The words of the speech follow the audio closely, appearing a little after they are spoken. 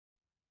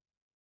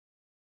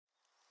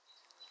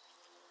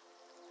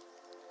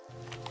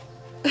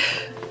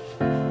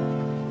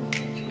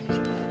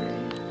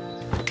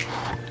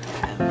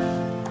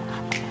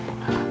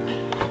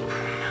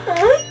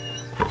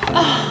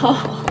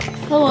Oh,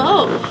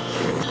 hello.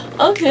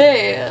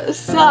 Okay,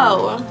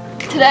 so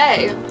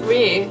today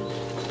we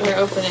are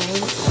opening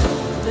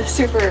the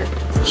Super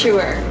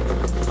Chewer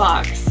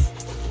box,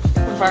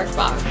 Bark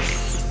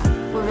box.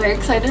 We're very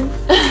excited.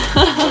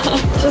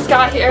 Just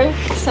got here,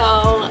 so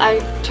I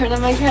turned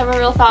on my camera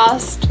real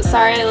fast.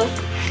 Sorry I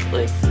look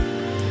like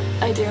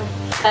I do.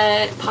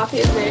 But Poppy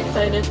is very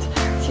excited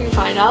to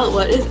find out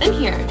what is in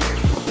here.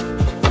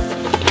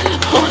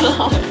 Hold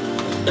on.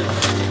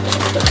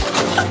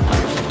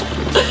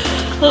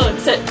 Hold on,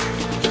 sit.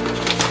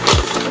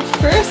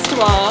 First of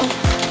all,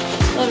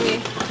 let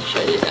me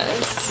show you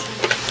guys.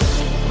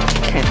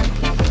 Okay,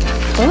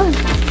 hold on.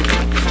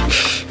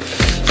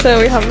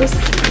 So we have this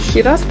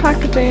cute ass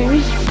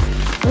packaging.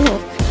 Oh,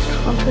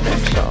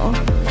 confidential.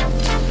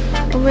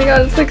 Oh my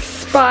god, it's like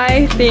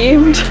spy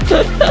themed.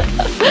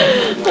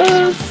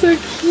 Oh, it's so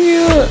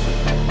cute.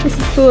 This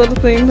is the little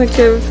thing that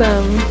gives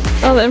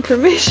all the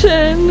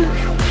information.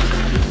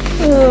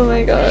 Oh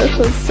my gosh,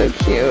 that's so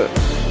cute.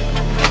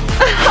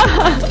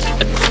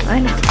 I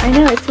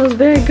know, it smells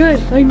very good.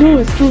 I know,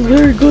 it smells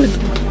very good.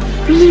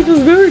 It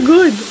smells very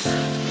good.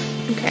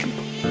 Okay,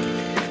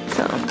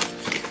 so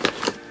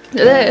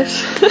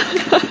this,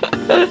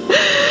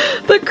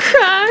 the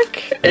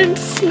crack and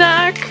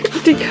snack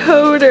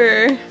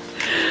decoder.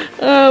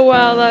 Oh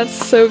wow, that's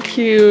so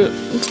cute.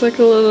 It's like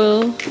a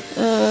little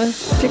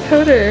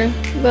decoder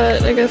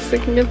that I guess they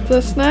can get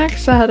the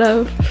snacks out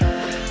of.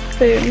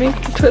 They make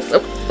the twist.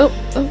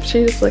 Oh,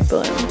 she just licked the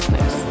line. That's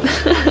nice.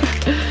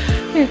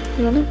 Here,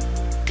 you wanna?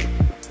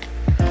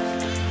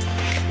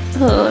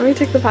 Oh, let me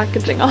take the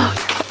packaging off.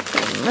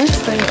 Nice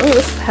thing. Oh,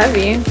 this is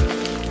heavy.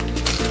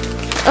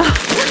 Oh,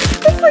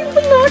 it's like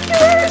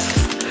binoculars!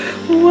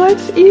 What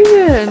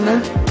even?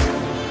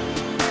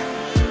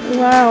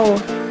 Wow.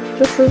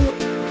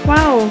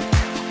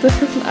 This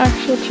is an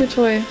actual chew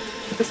toy. I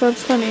guess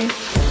that's funny.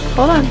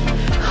 Hold on.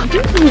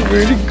 This is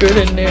really good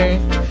in there.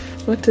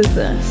 What is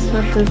this?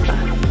 What is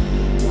that?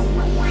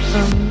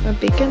 A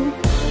bacon?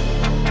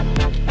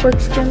 Pork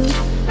skin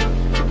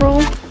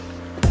roll?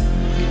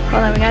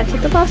 Hold on, we gotta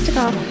take the plastic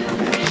off.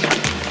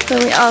 So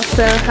we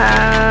also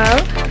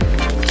have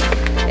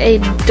a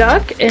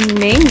duck and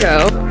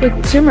mango with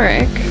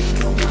turmeric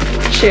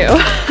chew.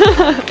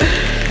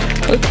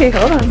 Okay,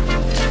 hold on.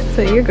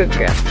 So you're good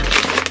girl.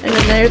 And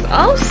then there's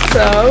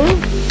also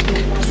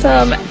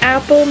some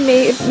apple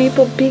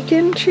maple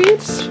bacon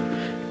treats.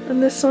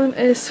 And this one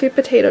is sweet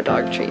potato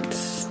dog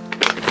treats.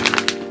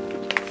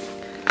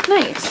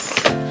 Nice.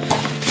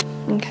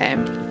 Okay,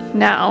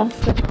 now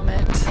the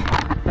moment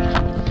I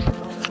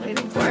was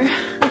waiting for.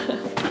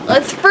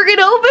 Let's friggin'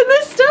 open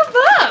this stuff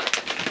up!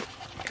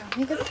 Let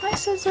me get my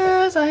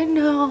scissors, I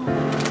know.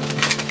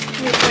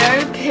 You're a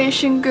very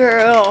patient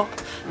girl.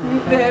 You're a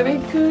very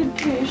good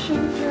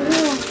patient girl.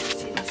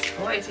 See these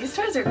toys. These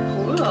toys are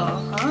cool,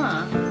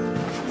 huh?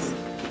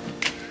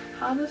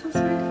 How does this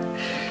work?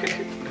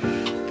 Here,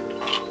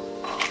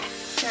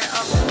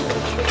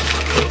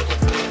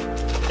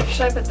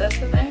 should I put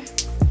this in there?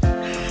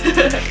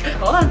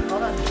 Hold on.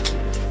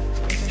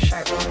 These are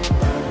sharp.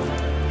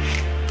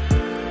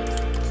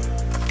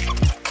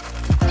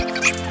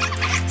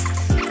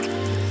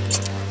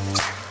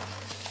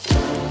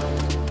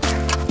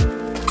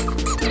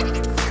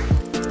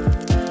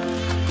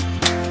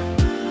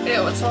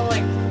 Ew, it's all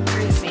like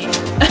greasy.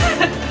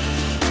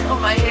 Oh,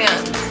 my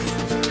hands.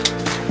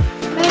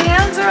 My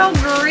hands are all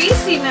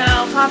greasy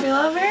now, Poppy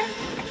Lover.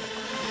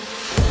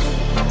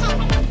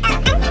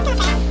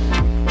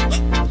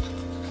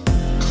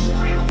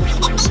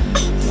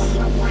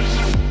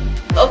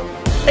 Oh,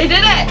 they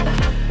did it!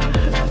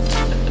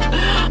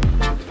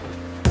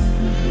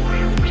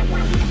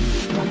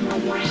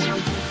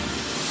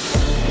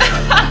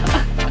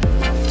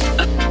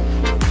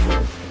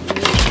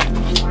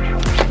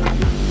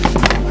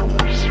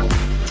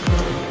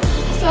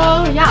 So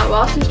yeah,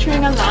 while she's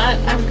chewing on that,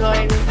 I'm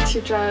going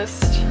to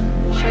just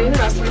show you the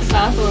rest of the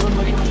stuff a little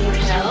more in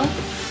detail.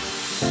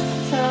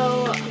 So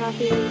I got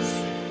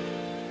these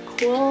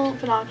cool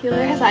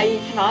binoculars that you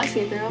cannot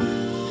see through.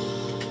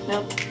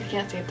 Nope, you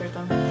can't see through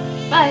them.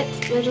 But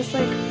they're just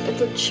like,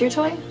 it's a chew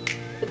toy.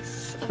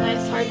 It's a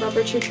nice hard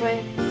rubber chew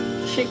toy.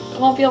 She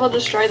won't be able to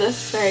destroy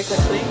this very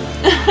quickly.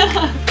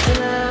 And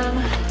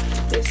then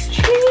these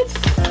treats,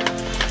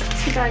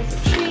 2 bags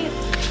of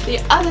treats. The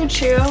other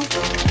chew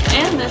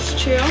and this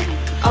chew,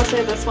 I'll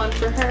save this one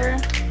for her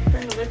for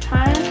another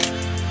time.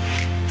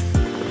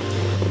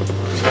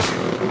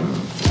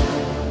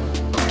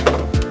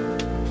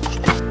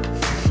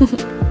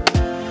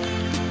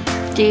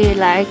 Do you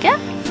like it?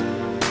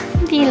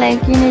 Do you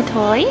like your new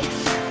toys?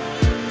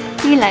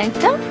 Do you like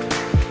them?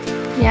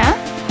 Yeah?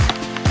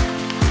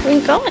 Where are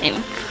you going?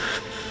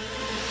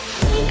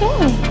 Where are you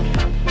going?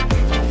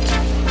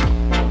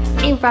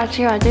 You brought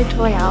your other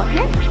toy out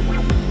here?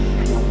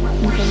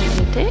 You gonna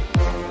eat it?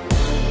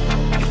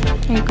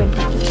 Are you going to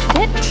eat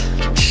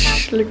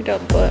it? Look at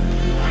that butt.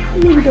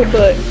 Look at that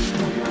butt.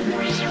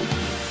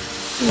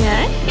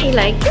 Yeah? You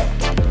like it?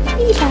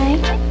 You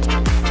like it?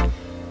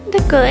 Is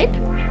that good?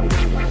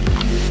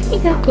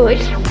 Is that good?